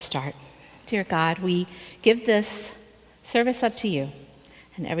start. Dear God, we give this service up to you,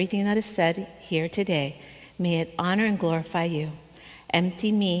 and everything that is said here today, may it honor and glorify you.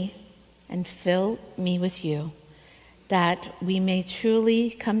 Empty me and fill me with you, that we may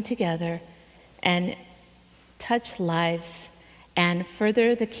truly come together and touch lives and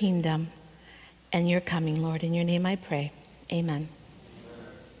further the kingdom and your coming, Lord. In your name I pray. Amen.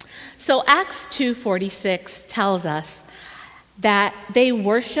 So Acts 2:46 tells us that they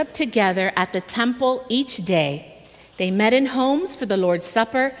worshiped together at the temple each day. They met in homes for the Lord's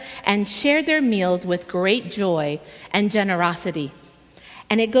Supper and shared their meals with great joy and generosity.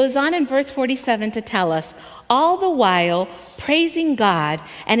 And it goes on in verse 47 to tell us, all the while praising God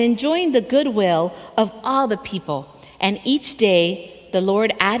and enjoying the goodwill of all the people. And each day the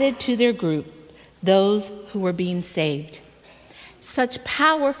Lord added to their group those who were being saved. Such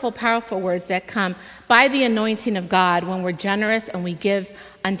powerful, powerful words that come by the anointing of God when we're generous and we give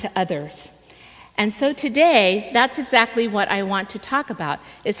unto others. And so today, that's exactly what I want to talk about,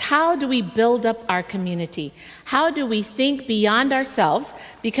 is how do we build up our community? How do we think beyond ourselves?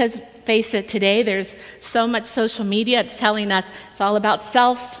 Because face it, today there's so much social media, it's telling us it's all about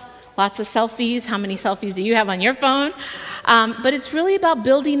self, lots of selfies. How many selfies do you have on your phone? But it's really about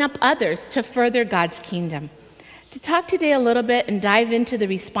building up others to further God's kingdom. To talk today a little bit and dive into the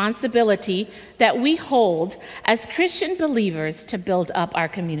responsibility that we hold as Christian believers to build up our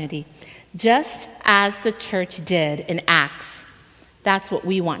community, just as the church did in Acts. That's what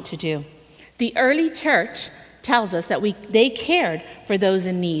we want to do. The early church tells us that they cared for those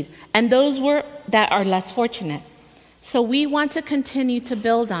in need and those that are less fortunate. So we want to continue to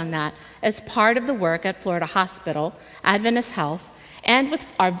build on that as part of the work at Florida Hospital, Adventist Health, and with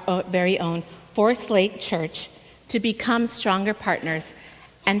our very own Forest Lake Church to become stronger partners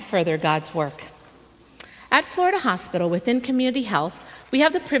and further God's work. At Florida Hospital, within community health, we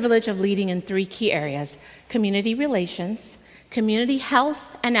have the privilege of leading in 3 key areas: community relations, community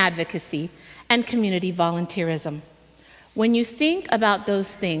health and advocacy, and community volunteerism. When you think about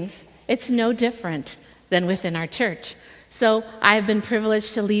those things, it's no different than within our church. So I've been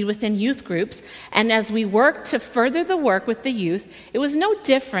privileged to lead within youth groups, and as we work to further the work with the youth, it was no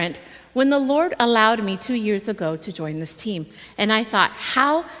different when the Lord allowed me 2 years ago to join this team. And I thought,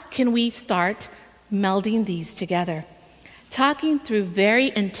 how can we start melding these together? Talking through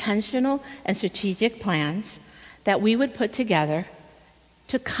very intentional and strategic plans that we would put together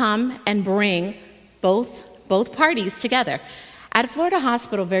to come and bring both parties together. At Florida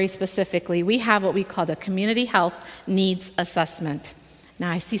Hospital, very specifically, we have what we call the Community Health Needs Assessment. Now,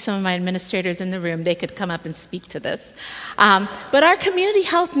 I see some of my administrators in the room. They could come up and speak to this. But our Community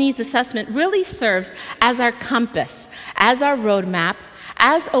Health Needs Assessment really serves as our compass, as our roadmap,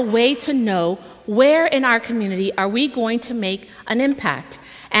 as a way to know where in our community are we going to make an impact.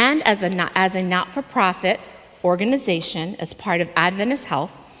 And as a not-for-profit organization, as part of Adventist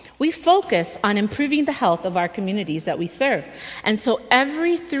Health, we focus on improving the health of our communities that we serve. And so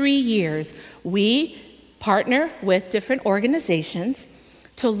every 3 years, we partner with different organizations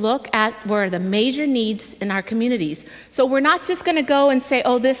to look at where are the major needs in our communities. So we're not just going to go and say,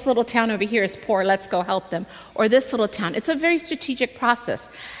 oh, this little town over here is poor, let's go help them, or this little town. It's a very strategic process.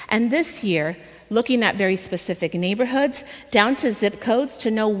 And this year, looking at very specific neighborhoods, down to zip codes, to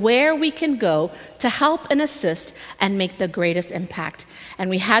know where we can go to help and assist and make the greatest impact. And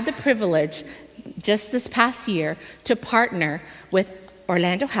we had the privilege, just this past year, to partner with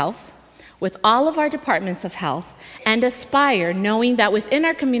Orlando Health, with all of our departments of health, and Aspire, knowing that within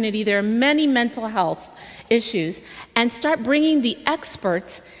our community there are many mental health issues, and start bringing the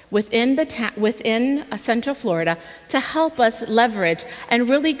experts within Central Florida to help us leverage and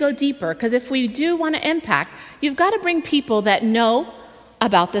really go deeper. Because if we do want to impact, you've got to bring people that know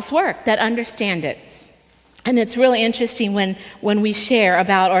about this work, that understand it. And it's really interesting when we share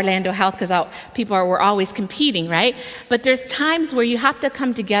about Orlando Health, because we're always competing, right? But there's times where you have to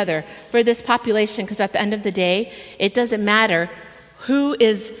come together for this population, because at the end of the day, it doesn't matter who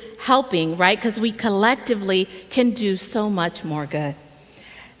is helping, right? Because we collectively can do so much more good.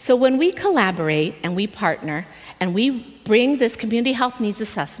 So when we collaborate and we partner and we bring this community health needs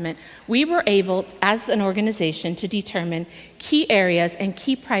assessment, we were able, as an organization, to determine key areas and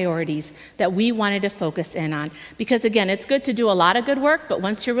key priorities that we wanted to focus in on. Because again, it's good to do a lot of good work, but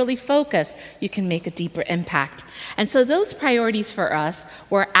once you're really focused, you can make a deeper impact. And so those priorities for us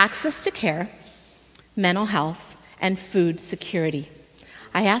were access to care, mental health, and food security.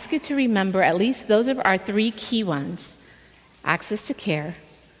 I ask you to remember at least those are our 3 key ones: access to care,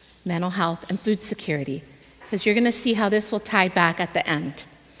 mental health, and food security, because you're going to see how this will tie back at the end.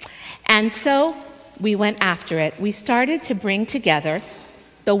 And so we went after it. We started to bring together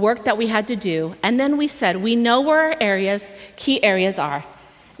the work that we had to do, and then we said, we know where our key areas are.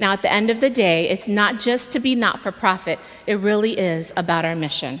 Now, at the end of the day, it's not just to be not-for-profit. It really is about our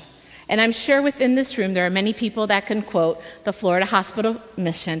mission. And I'm sure within this room, there are many people that can quote the Florida Hospital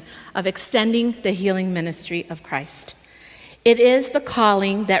mission of extending the healing ministry of Christ. It is the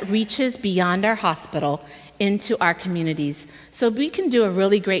calling that reaches beyond our hospital into our communities. So we can do a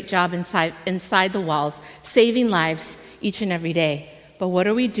really great job inside the walls, saving lives each and every day. But what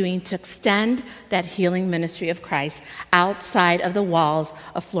are we doing to extend that healing ministry of Christ outside of the walls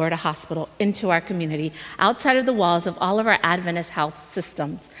of Florida Hospital into our community, outside of the walls of all of our Adventist health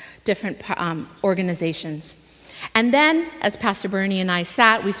systems, different organizations? And then, as Pastor Bernie and I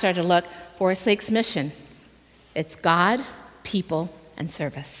sat, we started to look, Forest Lake's mission. It's God, people, and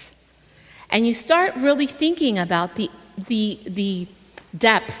service. And you start really thinking about the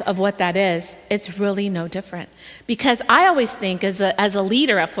depth of what that is. It's really no different. Because I always think as a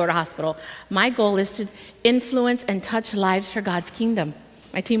leader at Florida Hospital, my goal is to influence and touch lives for God's kingdom.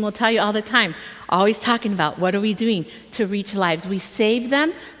 My team will tell you all the time, always talking about what are we doing to reach lives. We save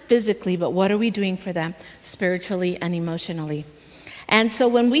them physically, but what are we doing for them spiritually and emotionally? And so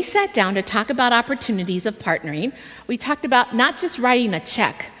when we sat down to talk about opportunities of partnering, we talked about not just writing a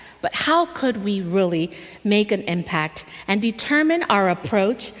check, but how could we really make an impact and determine our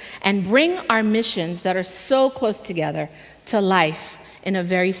approach and bring our missions that are so close together to life in a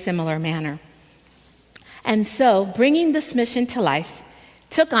very similar manner. And so bringing this mission to life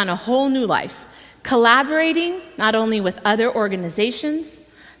took on a whole new life, collaborating not only with other organizations,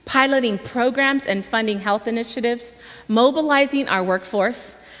 piloting programs and funding health initiatives, mobilizing our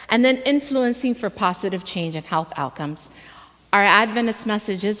workforce, and then influencing for positive change and health outcomes. Our Adventist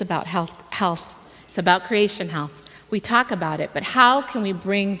message is about health. It's about creation health. We talk about it, but how can we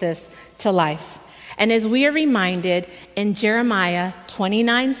bring this to life? And as we are reminded in Jeremiah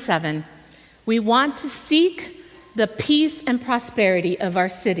 29:7, we want to seek the peace and prosperity of our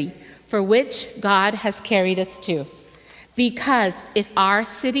city, for which God has carried us to. Because if our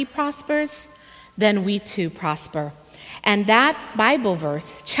city prospers, then we too prosper. And that Bible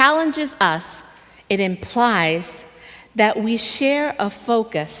verse challenges us. It implies that we share a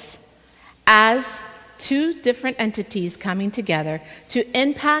focus as two different entities coming together to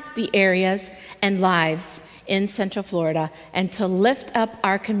impact the areas and lives in Central Florida and to lift up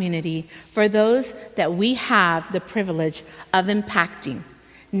our community for those that we have the privilege of impacting,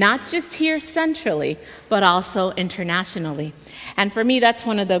 not just here centrally, but also internationally. And for me, that's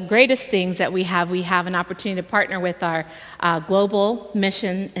one of the greatest things that we have. We have an opportunity to partner with our Global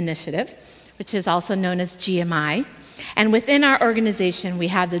Mission Initiative, which is also known as GMI. And within our organization, we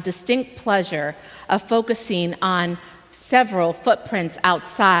have the distinct pleasure of focusing on several footprints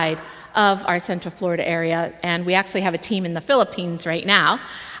outside of our Central Florida area. And we actually have a team in the Philippines right now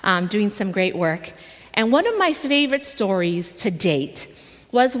doing some great work. And one of my favorite stories to date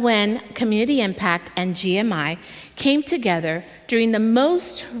was when Community Impact and GMI came together during the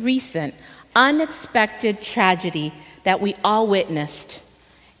most recent unexpected tragedy that we all witnessed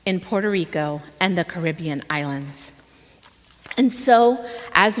in Puerto Rico and the Caribbean islands. And so,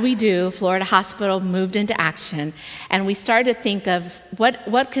 as we do, Florida Hospital moved into action, and we started to think of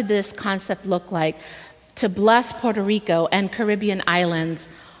what could this concept look like to bless Puerto Rico and Caribbean islands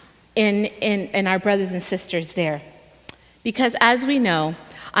in our brothers and sisters there. Because as we know,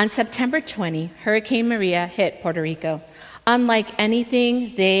 on September 20, Hurricane Maria hit Puerto Rico, unlike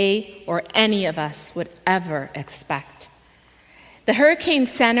anything they or any of us would ever expect. The Hurricane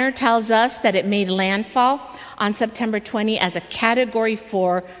Center tells us that it made landfall on September 20 as a Category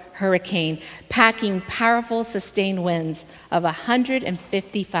 4 hurricane, packing powerful sustained winds of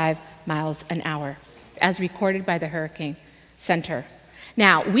 155 miles an hour, as recorded by the Hurricane Center.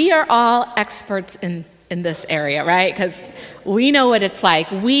 Now, we are all experts in this area, right? Because we know what it's like.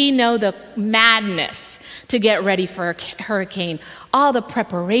 We know the madness to get ready for a hurricane, all the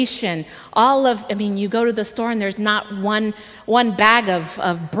preparation, you go to the store and there's not one bag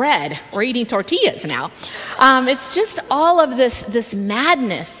of bread. We're eating tortillas now. It's just all of this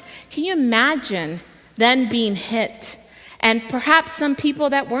madness. Can you imagine then being hit? And perhaps some people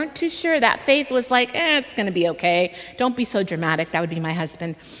that weren't too sure, that faith was like, it's going to be okay. Don't be so dramatic. That would be my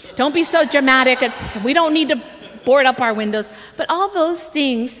husband. Don't be so dramatic. We don't need to board up our windows. But all those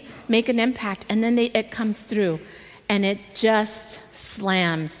things make an impact, and then it comes through, and it just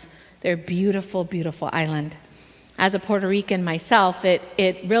slams their beautiful, beautiful island. As a Puerto Rican myself, it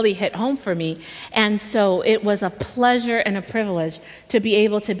really hit home for me, and so it was a pleasure and a privilege to be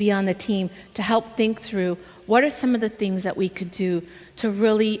able to be on the team to help think through what are some of the things that we could do to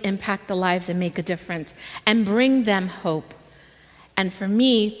really impact the lives and make a difference and bring them hope. And for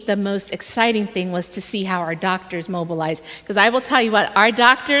me, the most exciting thing was to see how our doctors mobilized. Because I will tell you what, our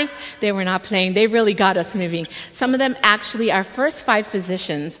doctors, they were not playing. They really got us moving. Some of them actually, our first 5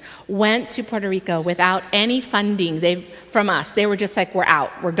 physicians went to Puerto Rico without any funding from us. They were just like, we're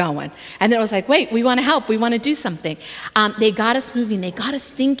out, we're going. And then it was like, wait, we want to help, we want to do something. They got us moving, they got us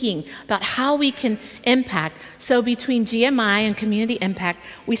thinking about how we can impact. So between GMI and Community Impact,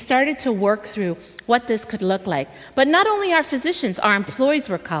 we started to work through what this could look like. But not only our physicians, our employees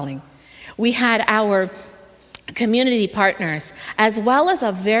were calling. We had our community partners, as well as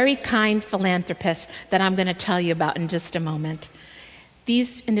a very kind philanthropist that I'm going to tell you about in just a moment.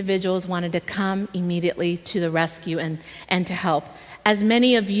 These individuals wanted to come immediately to the rescue and to help. As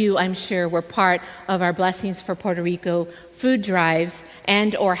many of you, I'm sure, were part of our Blessings for Puerto Rico food drives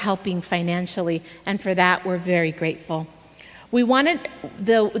and or helping financially, and for that, we're very grateful. We wanted,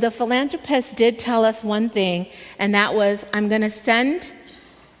 the philanthropist did tell us one thing, and that was, I'm going to send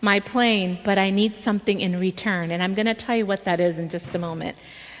my plane, but I need something in return, and I'm going to tell you what that is in just a moment.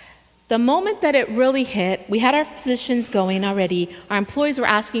 The moment that it really hit, we had our physicians going already, our employees were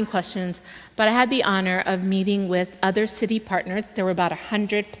asking questions, but I had the honor of meeting with other city partners. There were about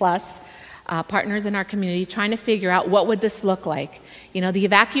 100 plus partners in our community trying to figure out what would this look like. You know, the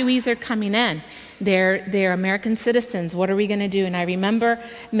evacuees are coming in. They're American citizens. What are we going to do? And I remember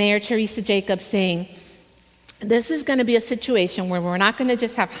Mayor Teresa Jacobs saying, this is going to be a situation where we're not going to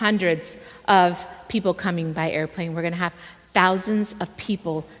just have hundreds of people coming by airplane. We're going to have thousands of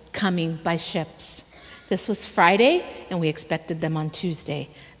people coming by ships. This was Friday, and we expected them on Tuesday.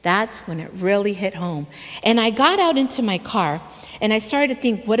 That's when it really hit home. And I got out into my car, and I started to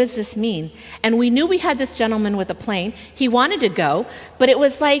think, what does this mean? And we knew we had this gentleman with a plane. He wanted to go, but it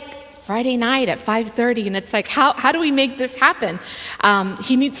was like Friday night at 5:30, and it's like, how do we make this happen?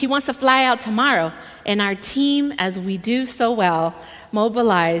 He wants to fly out tomorrow. And our team, as we do so well,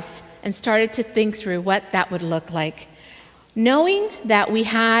 mobilized and started to think through what that would look like. Knowing that we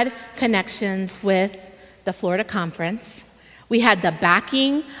had connections with the Florida Conference, we had the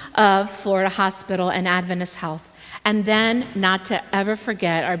backing of Florida Hospital and Adventist Health, and then not to ever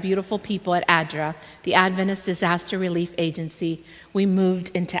forget our beautiful people at ADRA, the Adventist Disaster Relief Agency, we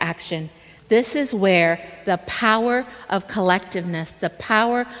moved into action. This is where the power of collectiveness, the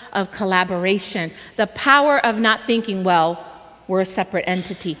power of collaboration, the power of not thinking, well, we're a separate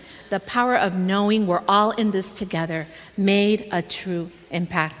entity, the power of knowing we're all in this together made a true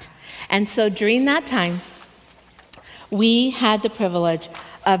impact. And so during that time, we had the privilege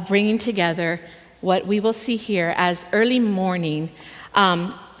of bringing together what we will see here as early morning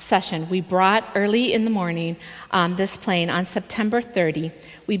session. We brought early in the morning this plane. On September 30,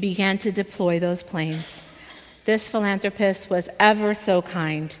 we began to deploy those planes. This philanthropist was ever so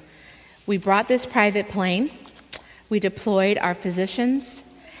kind. We brought this private plane. We deployed our physicians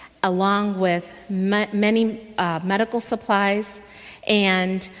along with many medical supplies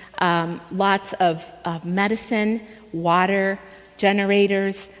and lots of medicine, water,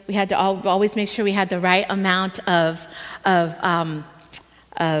 generators. We had to always make sure we had the right amount of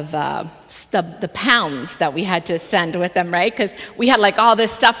the pounds that we had to send with them, right? Because we had like all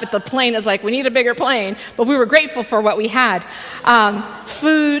this stuff, but the plane is like, we need a bigger plane, but we were grateful for what we had.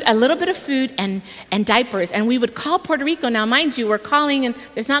 Food, a little bit of food and diapers. And we would call Puerto Rico. Now, mind you, we're calling and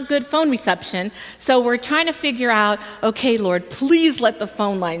there's not good phone reception. So we're trying to figure out, okay, Lord, please let the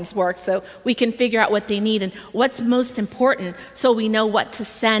phone lines work so we can figure out what they need and what's most important so we know what to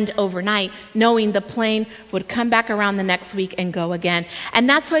send overnight, knowing the plane would come back around the next week and go again. And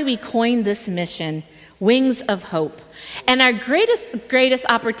that's why we coined this mission, Wings of Hope. And our greatest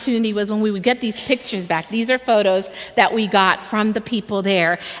opportunity was when we would get these pictures back. These are photos that we got from the people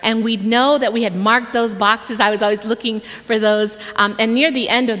there. And we'd know that we had marked those boxes. I was always looking for those. And near the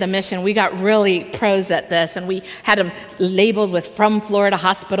end of the mission, we got really pros at this. And we had them labeled with From Florida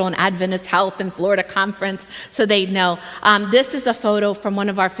Hospital and Adventist Health and Florida Conference so they'd know. This is a photo from one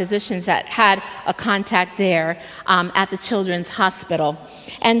of our physicians that had a contact there at the Children's Hospital.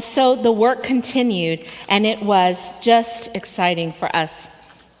 And so the work continued, and it was just exciting for us.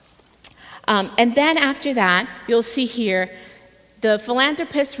 And then after that, you'll see here, the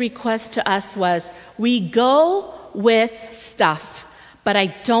philanthropist's request to us was, we go with stuff, but I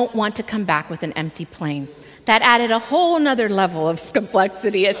don't want to come back with an empty plane. That added a whole nother level of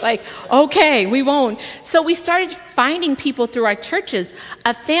complexity. It's like, okay, we won't. So we started finding people through our churches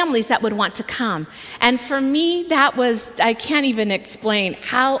of families that would want to come. And for me, that was, I can't even explain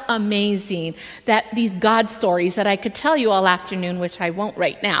how amazing that these God stories that I could tell you all afternoon, which I won't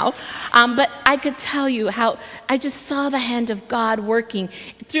right now, but I could tell you how I just saw the hand of God working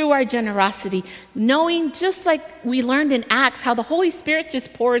through our generosity, knowing just like we learned in Acts, how the Holy Spirit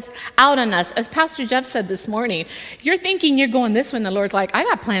just pours out on us. As Pastor Jeff said this morning, you're thinking you're going this way, and the Lord's like, I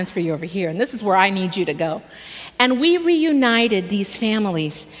got plans for you over here, and this is where I need you to go. And we reunited these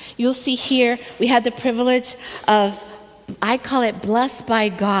families. You'll see here, we had the privilege of, I call it blessed by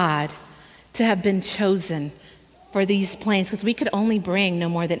God, to have been chosen for these planes, because we could only bring no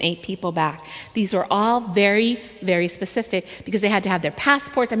more than 8 people back. These were all very, very specific because they had to have their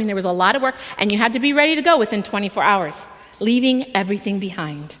passports. I mean, there was a lot of work, and you had to be ready to go within 24 hours, leaving everything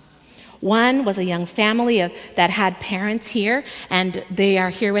behind. One was a young family that had parents here, and they are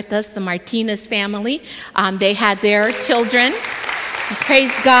here with us, the Martinez family. They had their children.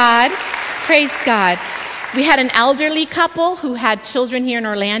 Praise God. Praise God. We had an elderly couple who had children here in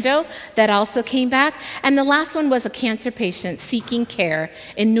Orlando that also came back. And the last one was a cancer patient seeking care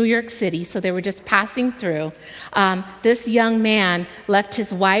in New York City. So they were just passing through. This young man left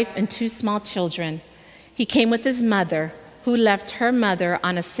his wife and 2 small children. He came with his mother, who left her mother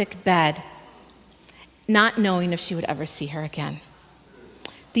on a sick bed, not knowing if she would ever see her again.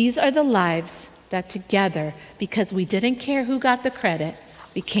 These are the lives that together, because we didn't care who got the credit,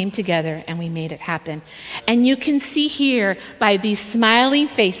 we came together and we made it happen. And you can see here by these smiling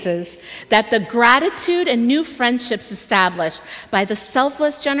faces that the gratitude and new friendships established by the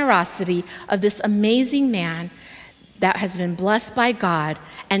selfless generosity of this amazing man that has been blessed by God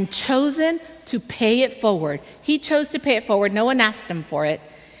and chosen to pay it forward. He chose to pay it forward. No one asked him for it.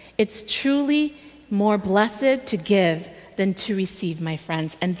 It's truly more blessed to give than to receive, my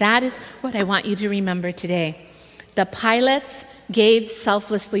friends. And that is what I want you to remember today. The pilots gave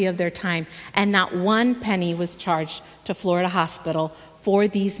selflessly of their time, and not 1 penny was charged to Florida Hospital for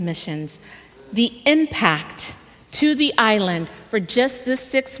these missions. The impact to the island for just this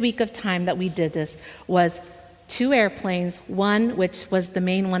 6 week of time that we did this was 2 airplanes, one which was the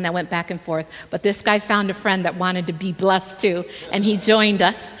main one that went back and forth, but this guy found a friend that wanted to be blessed too, and he joined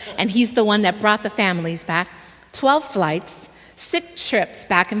us, and he's the one that brought the families back. 12 flights, 6 trips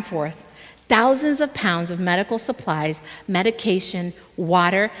back and forth, thousands of pounds of medical supplies, medication,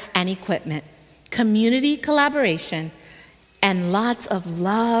 water, and equipment, community collaboration, and lots of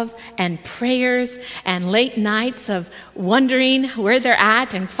love and prayers and late nights of wondering where they're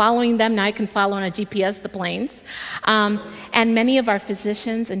at and following them. Now I can follow on a GPS the planes. And many of our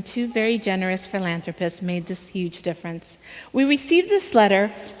physicians and 2 very generous philanthropists made this huge difference. We received this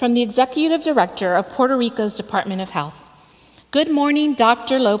letter from the executive director of Puerto Rico's Department of Health. Good morning,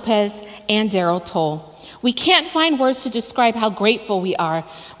 Dr. Lopez and Daryl Toll. We can't find words to describe how grateful we are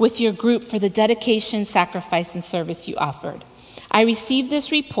with your group for the dedication, sacrifice, and service you offered. I received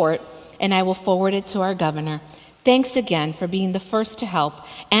this report, and I will forward it to our governor. Thanks again for being the first to help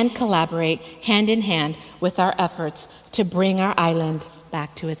and collaborate hand in hand with our efforts to bring our island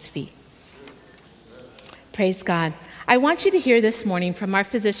back to its feet. Praise God. I want you to hear this morning from our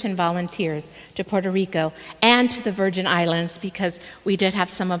physician volunteers to Puerto Rico and to the Virgin Islands, because we did have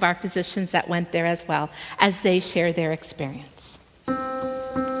some of our physicians that went there as well, as they share their experience.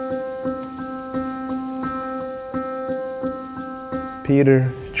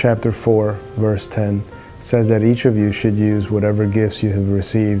 Peter chapter 4, verse 10 says that each of you should use whatever gifts you have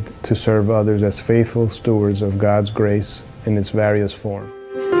received to serve others as faithful stewards of God's grace in its various forms.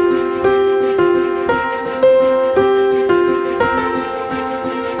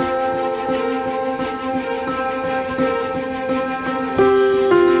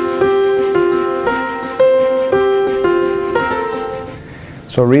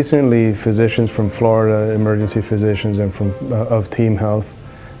 So recently, physicians from Florida, emergency physicians, and from of Team Health,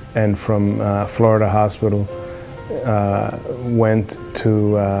 and from Florida Hospital, went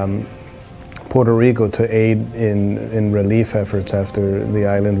to Puerto Rico to aid in relief efforts after the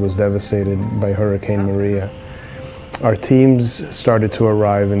island was devastated by Hurricane Maria. Our teams started to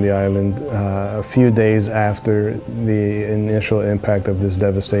arrive in the island a few days after the initial impact of this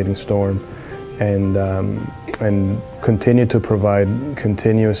devastating storm, and continue to provide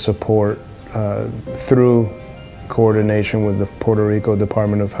continuous support through coordination with the Puerto Rico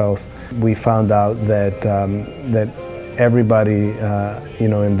Department of Health. We found out that everybody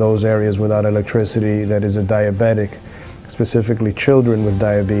in those areas without electricity that is a diabetic, specifically children with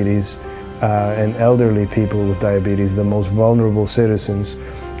diabetes and elderly people with diabetes, the most vulnerable citizens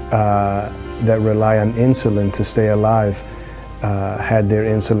that rely on insulin to stay alive, had their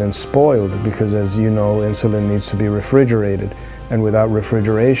insulin spoiled, because, as you know, insulin needs to be refrigerated, and without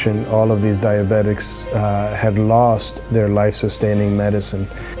refrigeration, all of these diabetics had lost their life-sustaining medicine.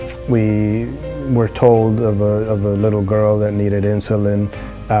 We were told of a little girl that needed insulin,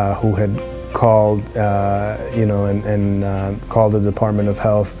 who had called, called the Department of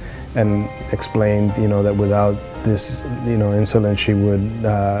Health and explained, that without this, insulin, she would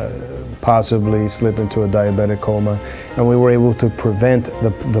possibly slip into a diabetic coma. And we were able to prevent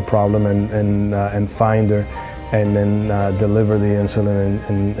the problem and find her, and then deliver the insulin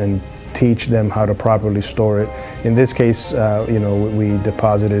and teach them how to properly store it. In this case, we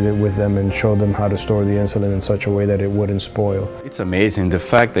deposited it with them and showed them how to store the insulin in such a way that it wouldn't spoil. It's amazing the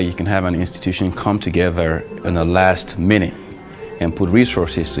fact that you can have an institution come together in the last minute and put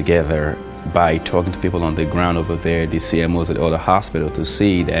resources together by talking to people on the ground over there, the CMOs at other hospitals, to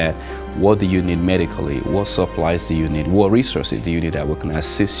see that what do you need medically, what supplies do you need, what resources do you need that we can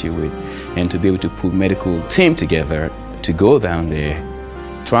assist you with, and to be able to put medical team together to go down there,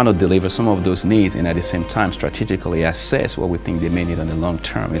 trying to deliver some of those needs, and at the same time strategically assess what we think they may need on the long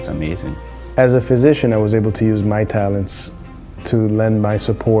term. It's amazing. As a physician, I was able to use my talents to lend my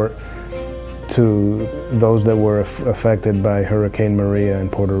support to those that were affected by Hurricane Maria in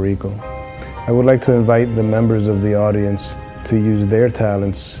Puerto Rico. I would like to invite the members of the audience to use their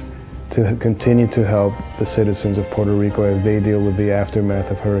talents to continue to help the citizens of Puerto Rico as they deal with the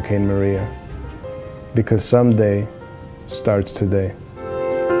aftermath of Hurricane Maria. Because someday starts today.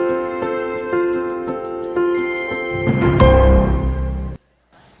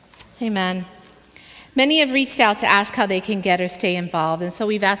 Amen. Many have reached out to ask how they can get or stay involved, and so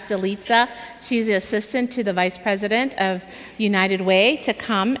we've asked Delitza, she's the assistant to the vice president of United Way, to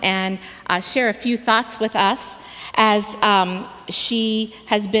come and share a few thoughts with us, as she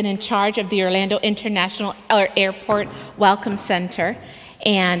has been in charge of the Orlando International Airport Welcome Center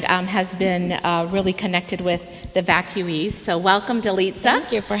and has been really connected with the evacuees. So welcome, Delitza.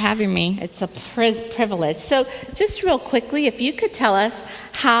 Thank you for having me. It's a privilege. So just real quickly, if you could tell us,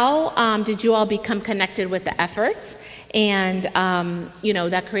 how did you all become connected with the efforts and,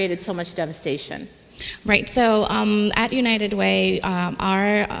 that created so much devastation? Right, so at United Way,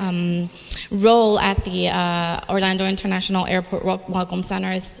 our role at the Orlando International Airport Welcome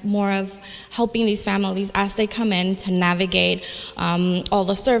Center is more of helping these families as they come in to navigate all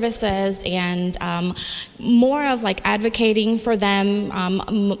the services, and more of like advocating for them.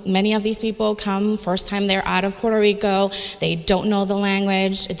 Many of these people come first time they're out of Puerto Rico. They don't know the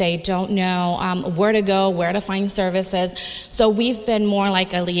language. They don't know where to go, where to find services. So we've been more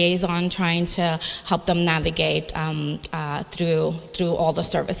like a liaison, trying to help them navigate through all the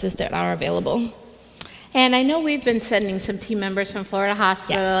services that are available. And I know we've been sending some team members from Florida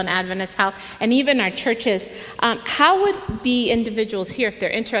Hospital and Adventist Health, and even our churches. How would the individuals here, if they're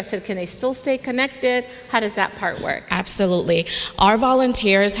interested, can they still stay connected? How does that part work? Absolutely. Our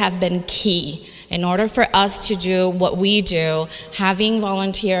volunteers have been key. In order for us to do what we do, having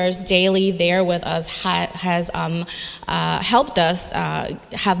volunteers daily there with us has helped us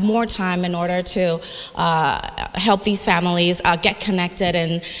have more time in order to help these families get connected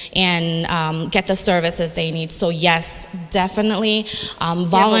and get the services they need. So yes, definitely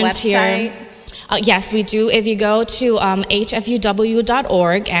volunteer. Yes, we do. If you go to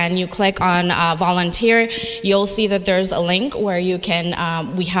hfuw.org and you click on volunteer, you'll see that there's a link where you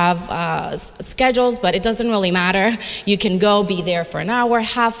can, we have schedules, but it doesn't really matter. You can go, be there for an hour,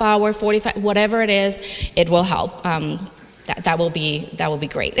 half hour, 45, whatever it is, it will help. That will be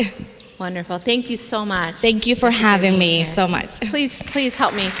great. Wonderful. Thank you so much. Thank you for having me so much. Please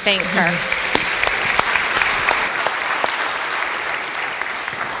help me thank her.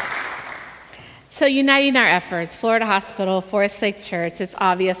 So uniting our efforts, Florida Hospital, Forest Lake Church, it's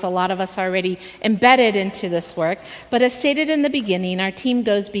obvious a lot of us are already embedded into this work, but as stated in the beginning, our team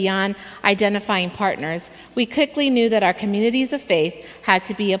goes beyond identifying partners. We quickly knew that our communities of faith had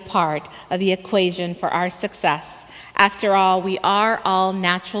to be a part of the equation for our success. After all, we are all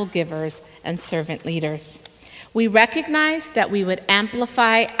natural givers and servant leaders. We recognized that we would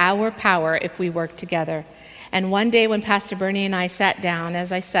amplify our power if we worked together. And one day when Pastor Bernie and I sat down,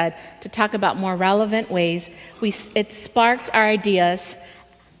 as I said, to talk about more relevant ways, it sparked our ideas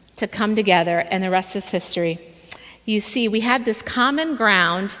to come together, and the rest is history. You see, we had this common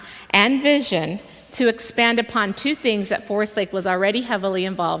ground and vision to expand upon two things that Forest Lake was already heavily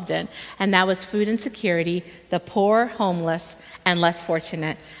involved in, and that was food insecurity, the poor, homeless, and less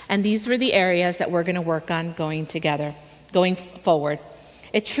fortunate. And these were the areas that we're going to work on going forward.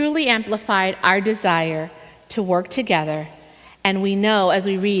 It truly amplified our desire to work together, and we know, as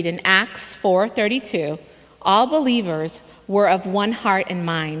we read in Acts 4:32, all believers were of one heart and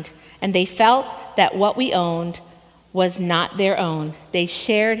mind, and they felt that what we owned was not their own. They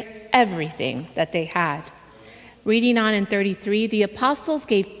shared everything that they had. Reading on in 33, the apostles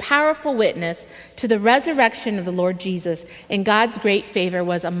gave powerful witness to the resurrection of the Lord Jesus, and God's great favor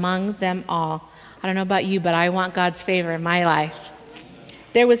was among them all. I don't know about you, but I want God's favor in my life.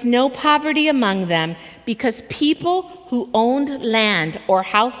 There was no poverty among them because people who owned land or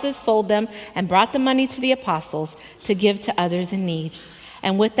houses sold them and brought the money to the apostles to give to others in need.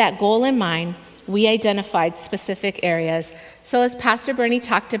 And with that goal in mind, we identified specific areas. So as Pastor Bernie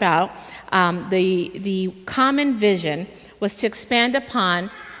talked about, the common vision was to expand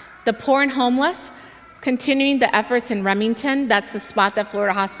upon the poor and homeless, continuing the efforts in Remington. That's a spot that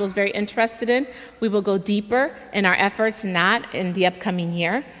Florida Hospital is very interested in. We will go deeper in our efforts in that in the upcoming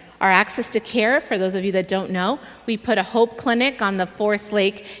year. Our access to care, for those of you that don't know, we put a Hope Clinic on the Forest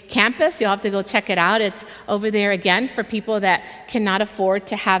Lake campus. You'll have to go check it out. It's over there again for people that cannot afford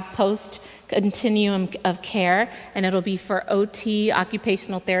to have post-continuum of care, and it'll be for OT,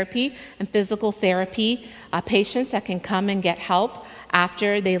 occupational therapy, and physical therapy patients that can come and get help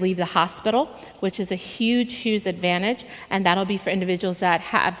after they leave the hospital, which is a huge, huge advantage, and that'll be for individuals that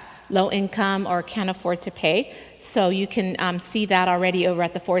have low income or can't afford to pay. So you can see that already over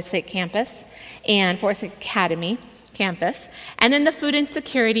at the Forest Lake campus and Forest Lake Academy campus. And then the food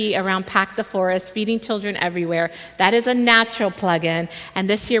insecurity around Pack the Forest, feeding children everywhere. That is a natural plug-in. And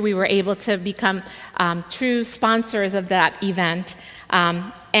this year we were able to become true sponsors of that event.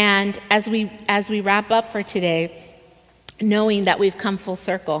 And as we wrap up for today, knowing that we've come full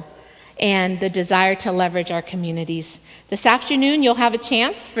circle and the desire to leverage our communities. This afternoon, you'll have a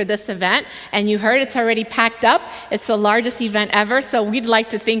chance for this event, and you heard it's already packed up. It's the largest event ever, so we'd like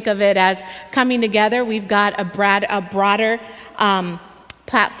to think of it as coming together. We've got a broader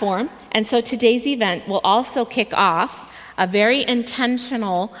platform, and so today's event will also kick off a very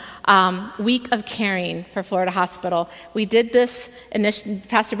intentional week of caring for Florida Hospital. We did this,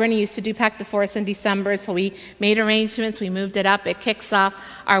 Pastor Bernie used to do Pack the Forest in December, so we made arrangements, we moved it up. It kicks off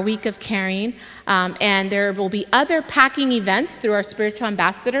our week of caring, and there will be other packing events through our spiritual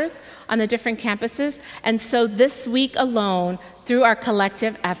ambassadors on the different campuses. And so this week alone, through our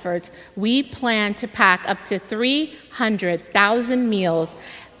collective efforts, we plan to pack up to 300,000 meals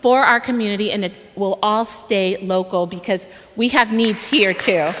for our community, and it will all stay local because we have needs here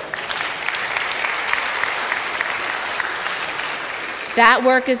too. That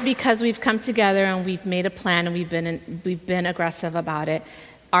work is because we've come together and we've made a plan and we've been aggressive about it.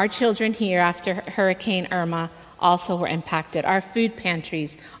 Our children here after Hurricane Irma also were impacted. Our food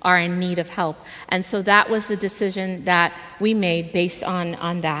pantries are in need of help. And so that was the decision that we made based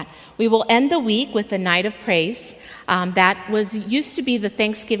on that. We will end the week with a night of praise. That used to be the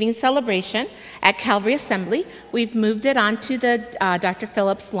Thanksgiving celebration at Calvary Assembly. We've moved it onto the Dr.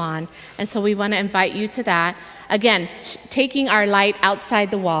 Phillips lawn, and so we want to invite you to that. Again, taking our light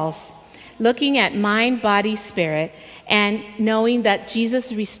outside the walls, looking at mind, body, spirit, and knowing that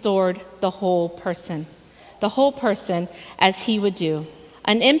Jesus restored the whole person as he would do.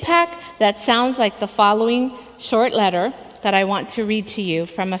 An impact that sounds like the following short letter that I want to read to you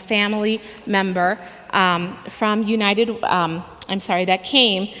from a family member from that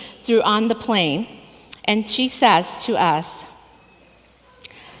came through on the plane. And she says to us,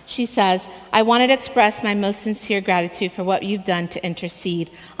 I wanted to express my most sincere gratitude for what you've done to intercede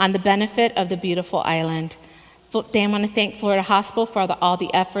on the benefit of the beautiful island. I want to thank Florida Hospital for all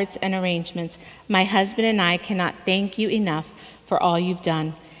the efforts and arrangements. My husband and I cannot thank you enough for all you've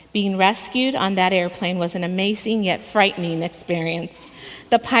done. Being rescued on that airplane was an amazing yet frightening experience.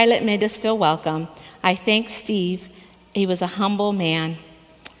 The pilot made us feel welcome. I thank Steve. He was a humble man.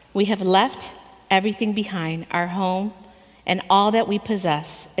 We have left everything behind, our home and all that we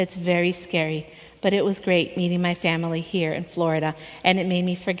possess. It's very scary, but it was great meeting my family here in Florida, and it made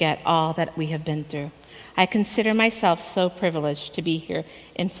me forget all that we have been through. I consider myself so privileged to be here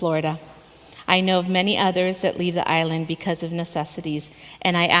in Florida. I know of many others that leave the island because of necessities,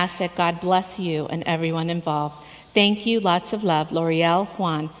 and I ask that God bless you and everyone involved. Thank you, lots of love, L'Oreal,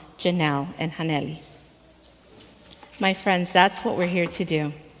 Juan, Janelle, and Haneli. My friends, that's what we're here to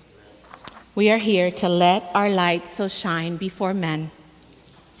do. We are here to let our light so shine before men,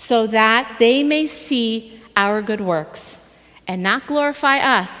 so that they may see our good works and not glorify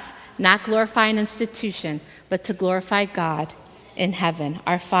us, not glorify an institution, but to glorify God in heaven,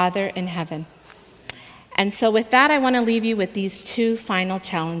 our Father in heaven. And so with that, I want to leave you with these two final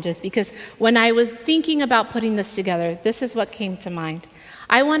challenges, because when I was thinking about putting this together, this is what came to mind.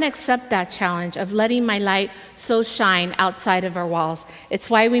 I want to accept that challenge of letting my light so shine outside of our walls. It's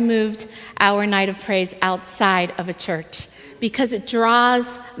why we moved our night of praise outside of a church, because it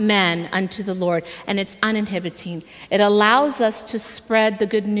draws men unto the Lord, and it's uninhibiting. It allows us to spread the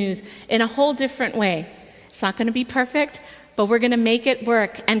good news in a whole different way. It's not going to be perfect, but we're going to make it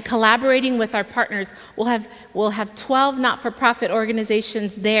work. And collaborating with our partners, we'll have 12 not-for-profit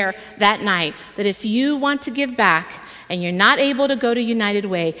organizations there that night, that if you want to give back and you're not able to go to United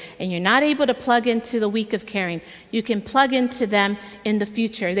Way and you're not able to plug into the Week of Caring, you can plug into them in the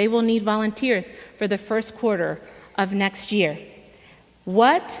future. They will need volunteers for the first quarter of next year.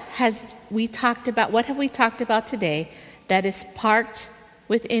 What have we talked about today that is parked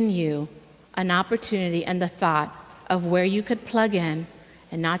within you an opportunity and the thought of where you could plug in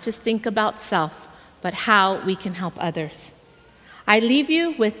and not just think about self, but how we can help others? I leave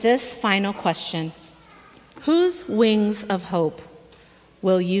you with this final question. Whose wings of hope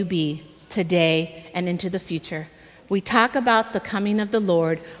will you be today and into the future? We talk about the coming of the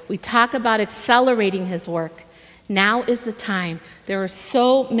Lord. We talk about accelerating his work. Now is the time. There are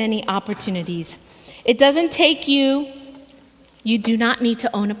so many opportunities. It doesn't take you do not need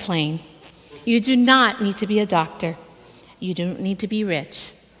to own a plane. You do not need to be a doctor. You don't need to be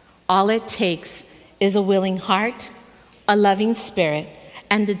rich. All it takes is a willing heart, a loving spirit,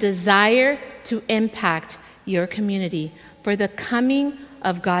 and the desire to impact your community for the coming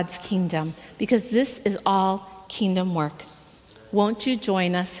of God's kingdom, because this is all kingdom work. Won't you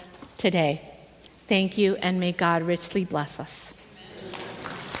join us today? Thank you, and may God richly bless us.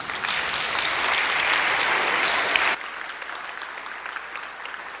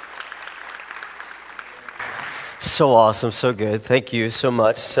 So awesome, so good. Thank you so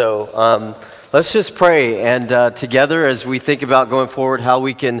much. So let's just pray, and together as we think about going forward, how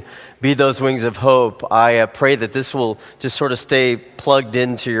we can be those wings of hope, I pray that this will just sort of stay plugged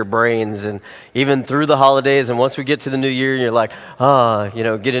into your brains, and even through the holidays, and once we get to the new year, you're like,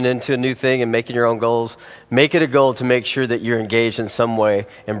 getting into a new thing and making your own goals. Make it a goal to make sure that you're engaged in some way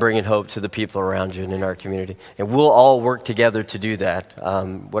and bringing hope to the people around you and in our community. And we'll all work together to do that,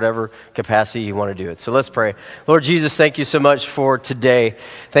 whatever capacity you want to do it. So let's pray. Lord Jesus, thank you so much for today.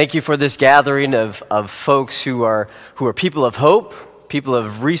 Thank you for this gathering of folks who are people of hope, people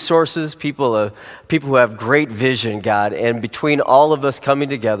of resources, people who have great vision, God. And between all of us coming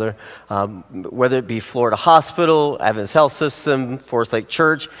together, whether it be Florida Hospital, Adventist Health System, Forest Lake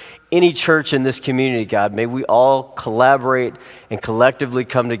Church, any church in this community, God, may we all collaborate and collectively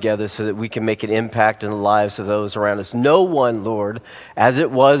come together so that we can make an impact in the lives of those around us. No one, Lord, as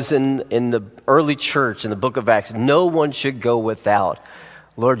it was in the early church in the book of Acts, no one should go without.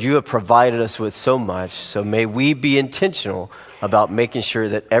 Lord, you have provided us with so much, so may we be intentional about making sure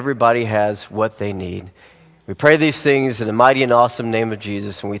that everybody has what they need. We pray these things in the mighty and awesome name of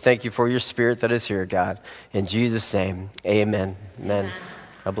Jesus, and we thank you for your Spirit that is here, God. In Jesus' name, amen. Amen.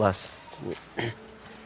 God bless.